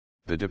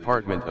The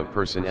Department of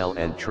Personnel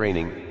and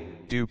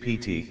Training,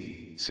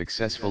 DoPT,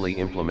 successfully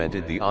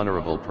implemented the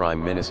Hon'ble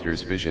Prime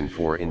Minister's vision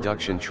for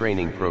Induction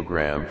Training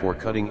Programme for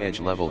cutting-edge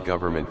level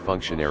government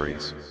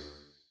functionaries.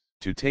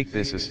 To take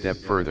this a step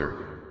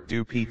further,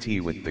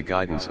 DoPT, with the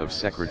guidance of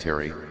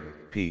Secretary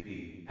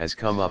P, has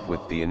come up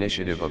with the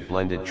initiative of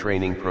blended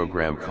training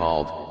program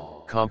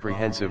called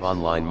Comprehensive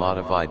Online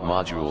Modified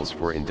Modules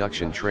for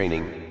Induction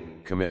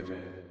Training, COMMIT.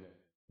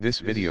 This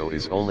video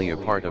is only a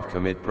part of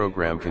COMMIT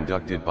program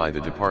conducted by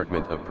the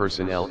Department of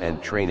Personnel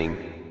and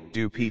Training,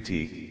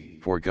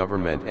 DoPT, for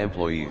government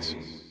employees.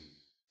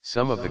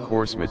 Some of the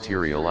course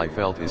material I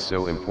felt is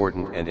so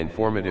important and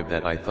informative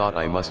that I thought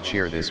I must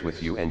share this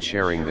with you, and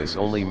sharing this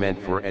only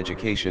meant for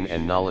education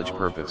and knowledge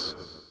purpose.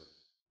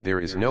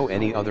 There is no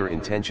any other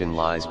intention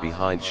lies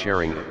behind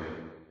sharing it.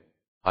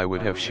 I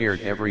would have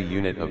shared every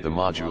unit of the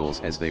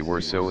modules as they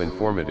were so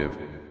informative,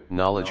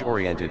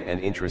 knowledge-oriented and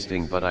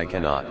interesting, but I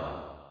cannot.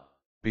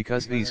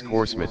 Because these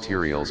course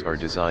materials are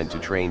designed to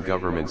train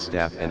government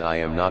staff and I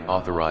am not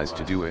authorized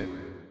to do it.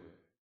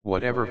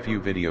 Whatever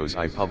few videos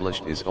I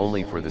published is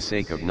only for the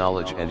sake of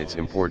knowledge and its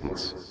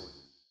importance.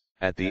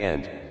 At the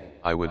end,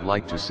 I would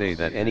like to say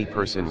that any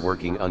person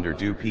working under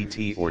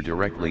DoPT or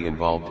directly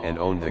involved and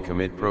own the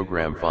COMMIT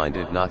program find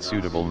it not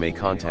suitable may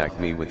contact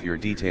me with your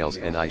details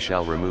and I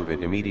shall remove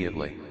it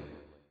immediately.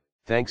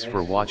 Thanks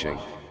for watching.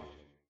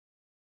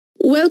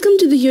 Welcome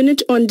to the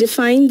unit on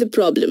Define the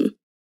Problem.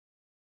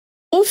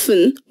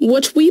 Often,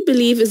 what we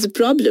believe is a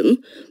problem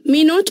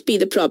may not be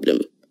the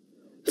problem.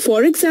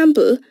 For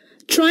example,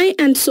 try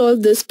and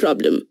solve this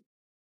problem.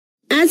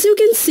 As you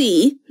can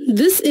see,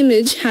 this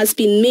image has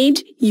been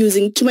made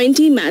using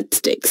 20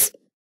 matchsticks.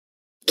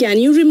 Can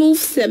you remove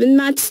 7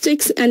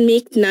 matchsticks and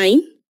make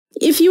 9?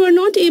 If you are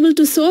not able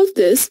to solve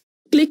this,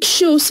 click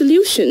Show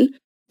Solution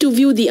to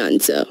view the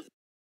answer.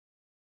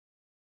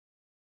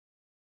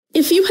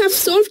 If you have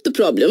solved the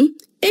problem,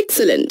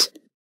 excellent!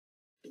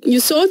 You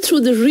saw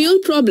through the real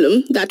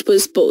problem that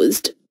was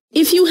posed.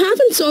 If you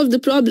haven't solved the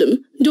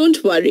problem,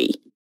 don't worry.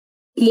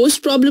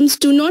 Most problems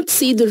do not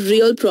see the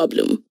real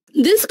problem.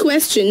 This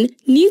question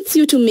needs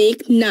you to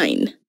make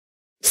 9.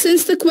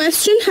 Since the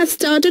question has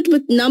started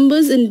with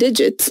numbers and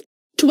digits,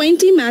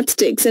 20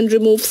 matchsticks and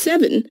remove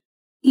 7,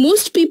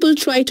 most people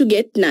try to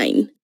get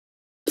 9.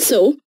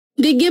 So,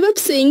 they give up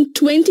saying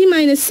 20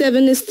 minus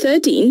 7 is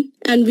 13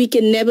 and we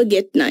can never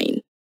get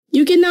 9.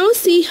 You can now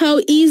see how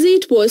easy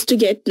it was to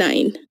get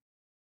 9.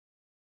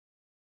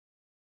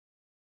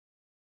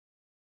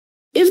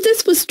 If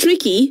this was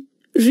tricky,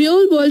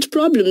 real-world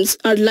problems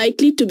are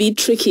likely to be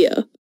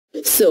trickier.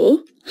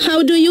 So,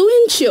 how do you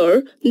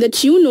ensure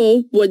that you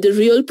know what the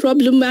real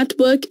problem at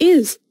work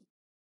is?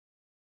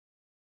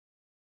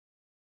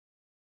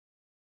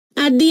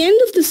 At the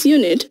end of this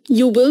unit,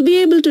 you will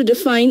be able to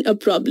define a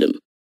problem.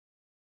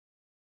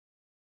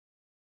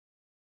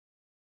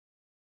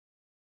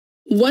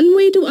 One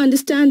way to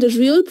understand a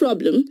real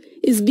problem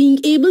is being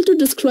able to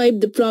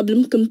describe the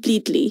problem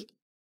completely.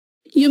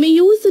 You may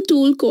use the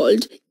tool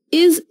called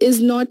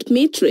is-not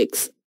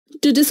matrix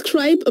to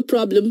describe a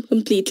problem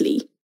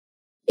completely.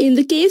 In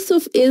the case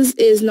of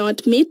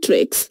is-not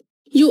matrix,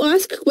 you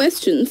ask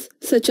questions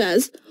such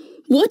as,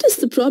 what is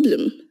the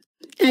problem?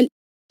 And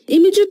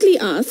immediately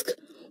ask,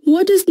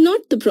 what is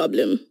not the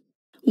problem?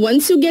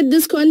 Once you get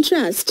this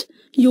contrast,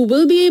 you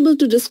will be able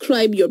to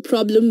describe your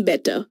problem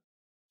better.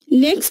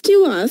 Next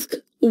you ask,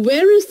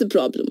 where is the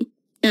problem?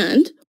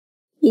 And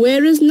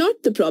where is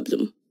not the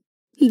problem?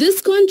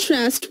 This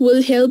contrast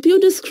will help you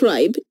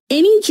describe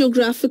any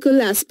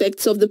geographical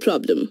aspects of the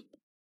problem.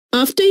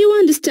 After you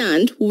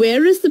understand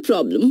where is the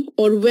problem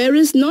or where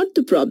is not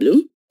the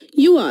problem,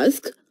 you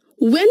ask,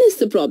 when is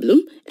the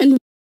problem and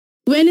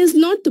when is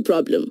not the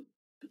problem?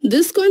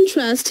 This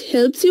contrast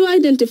helps you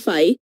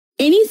identify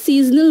any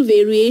seasonal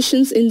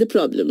variations in the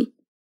problem.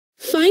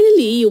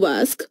 Finally, you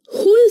ask,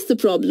 who is the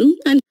problem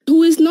and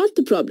who is not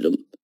the problem?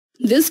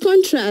 This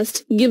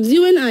contrast gives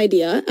you an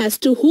idea as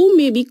to who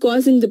may be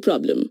causing the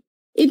problem.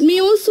 It may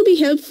also be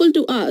helpful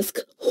to ask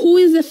who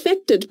is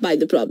affected by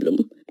the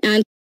problem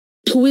and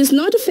who is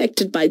not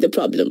affected by the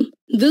problem.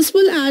 This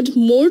will add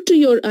more to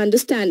your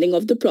understanding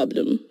of the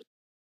problem.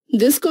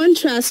 This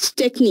contrast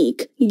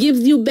technique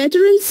gives you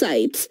better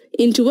insights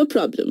into a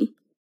problem.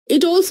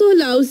 It also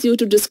allows you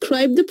to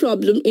describe the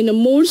problem in a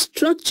more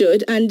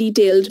structured and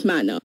detailed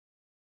manner.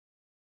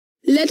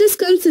 Let us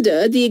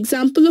consider the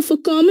example of a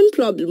common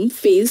problem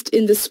faced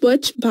in the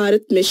Swachh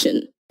Bharat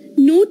mission.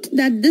 Note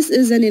that this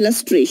is an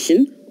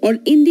illustration or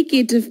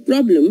indicative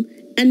problem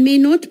and may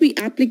not be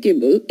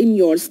applicable in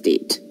your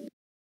state.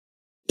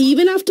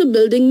 Even after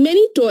building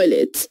many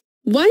toilets,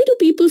 why do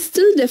people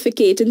still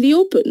defecate in the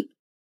open?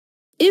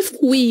 If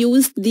we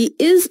use the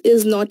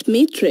is-not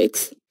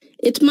matrix,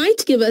 it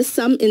might give us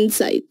some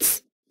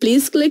insights.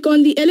 Please click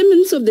on the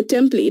elements of the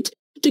template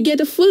to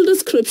get a full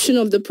description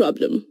of the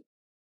problem.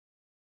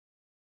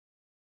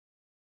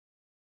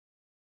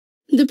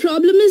 The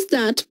problem is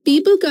that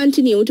people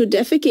continue to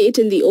defecate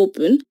in the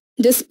open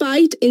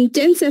despite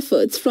intense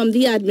efforts from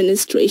the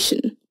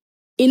administration.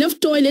 Enough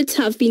toilets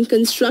have been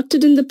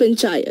constructed in the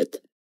panchayat.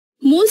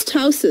 Most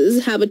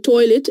houses have a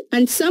toilet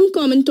and some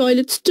common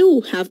toilets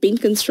too have been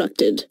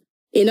constructed.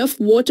 Enough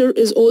water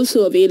is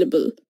also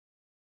available.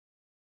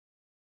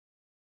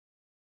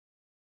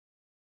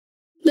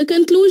 The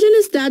conclusion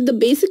is that the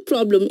basic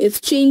problem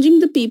is changing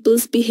the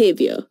people's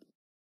behavior.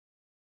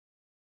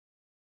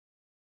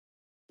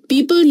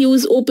 People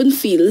use open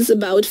fields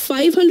about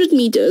 500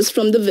 meters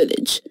from the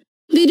village.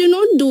 They do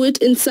not do it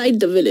inside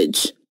the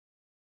village.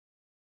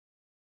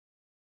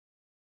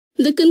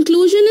 The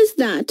conclusion is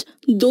that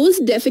those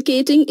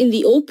defecating in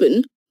the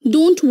open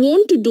don't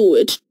want to do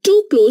it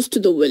too close to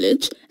the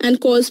village and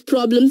cause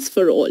problems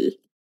for all.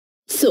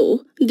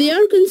 So, they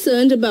are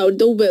concerned about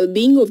the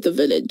well-being of the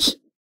village.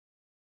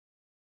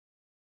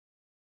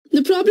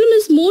 The problem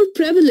is more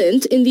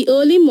prevalent in the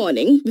early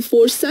morning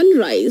before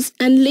sunrise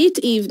and late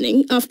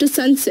evening after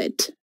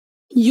sunset.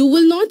 You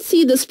will not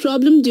see this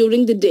problem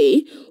during the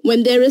day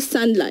when there is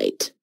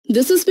sunlight.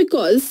 This is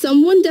because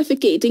someone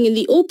defecating in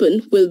the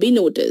open will be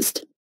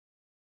noticed.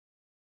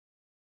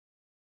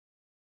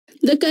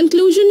 The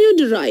conclusion you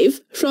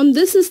derive from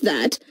this is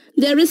that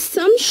there is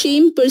some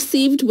shame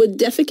perceived with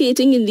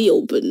defecating in the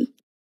open.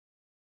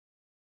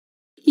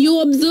 You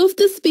observe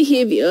this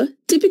behavior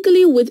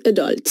typically with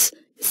adults,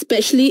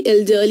 especially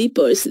elderly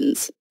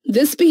persons.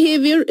 This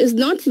behavior is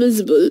not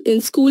visible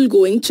in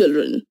school-going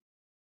children.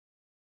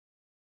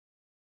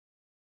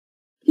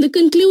 The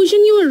conclusion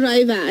you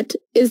arrive at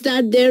is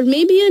that there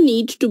may be a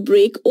need to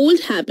break old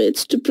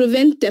habits to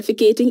prevent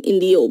defecating in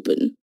the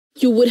open.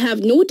 You would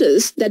have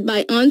noticed that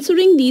by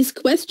answering these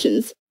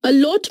questions, a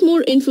lot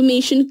more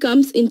information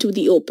comes into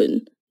the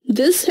open.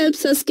 This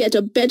helps us get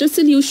a better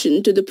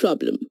solution to the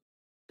problem.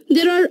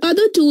 There are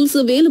other tools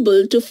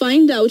available to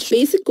find out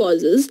basic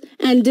causes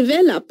and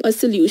develop a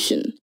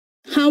solution.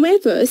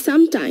 However,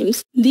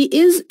 sometimes the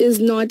is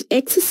not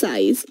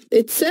exercise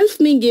itself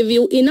may give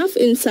you enough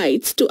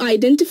insights to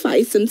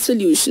identify some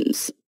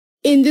solutions.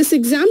 In this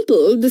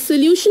example, the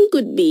solution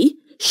could be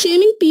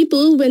shaming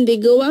people when they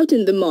go out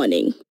in the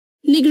morning.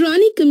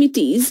 Nigrani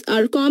committees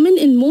are common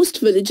in most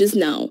villages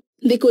now.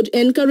 They could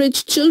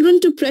encourage children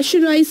to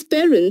pressurize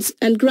parents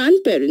and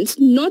grandparents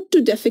not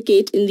to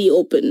defecate in the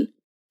open.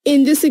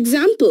 In this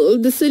example,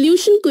 the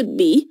solution could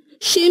be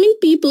shaming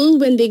people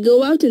when they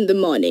go out in the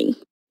morning.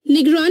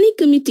 Nigrani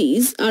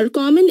committees are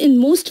common in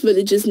most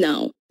villages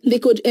now. They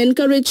could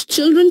encourage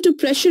children to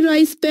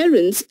pressurize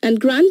parents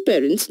and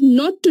grandparents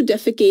not to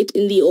defecate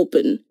in the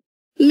open.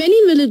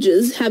 Many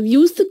villages have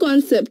used the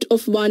concept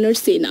of Vanar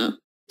Sena.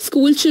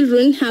 School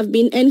children have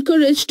been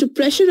encouraged to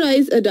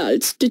pressurize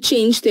adults to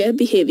change their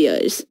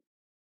behaviors.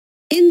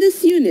 In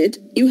this unit,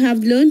 you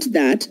have learnt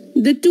that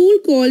the tool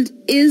called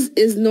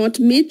is not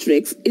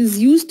matrix is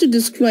used to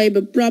describe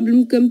a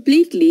problem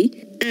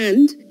completely,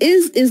 and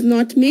is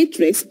not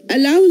matrix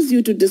allows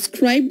you to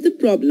describe the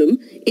problem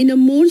in a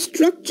more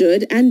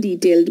structured and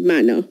detailed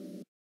manner.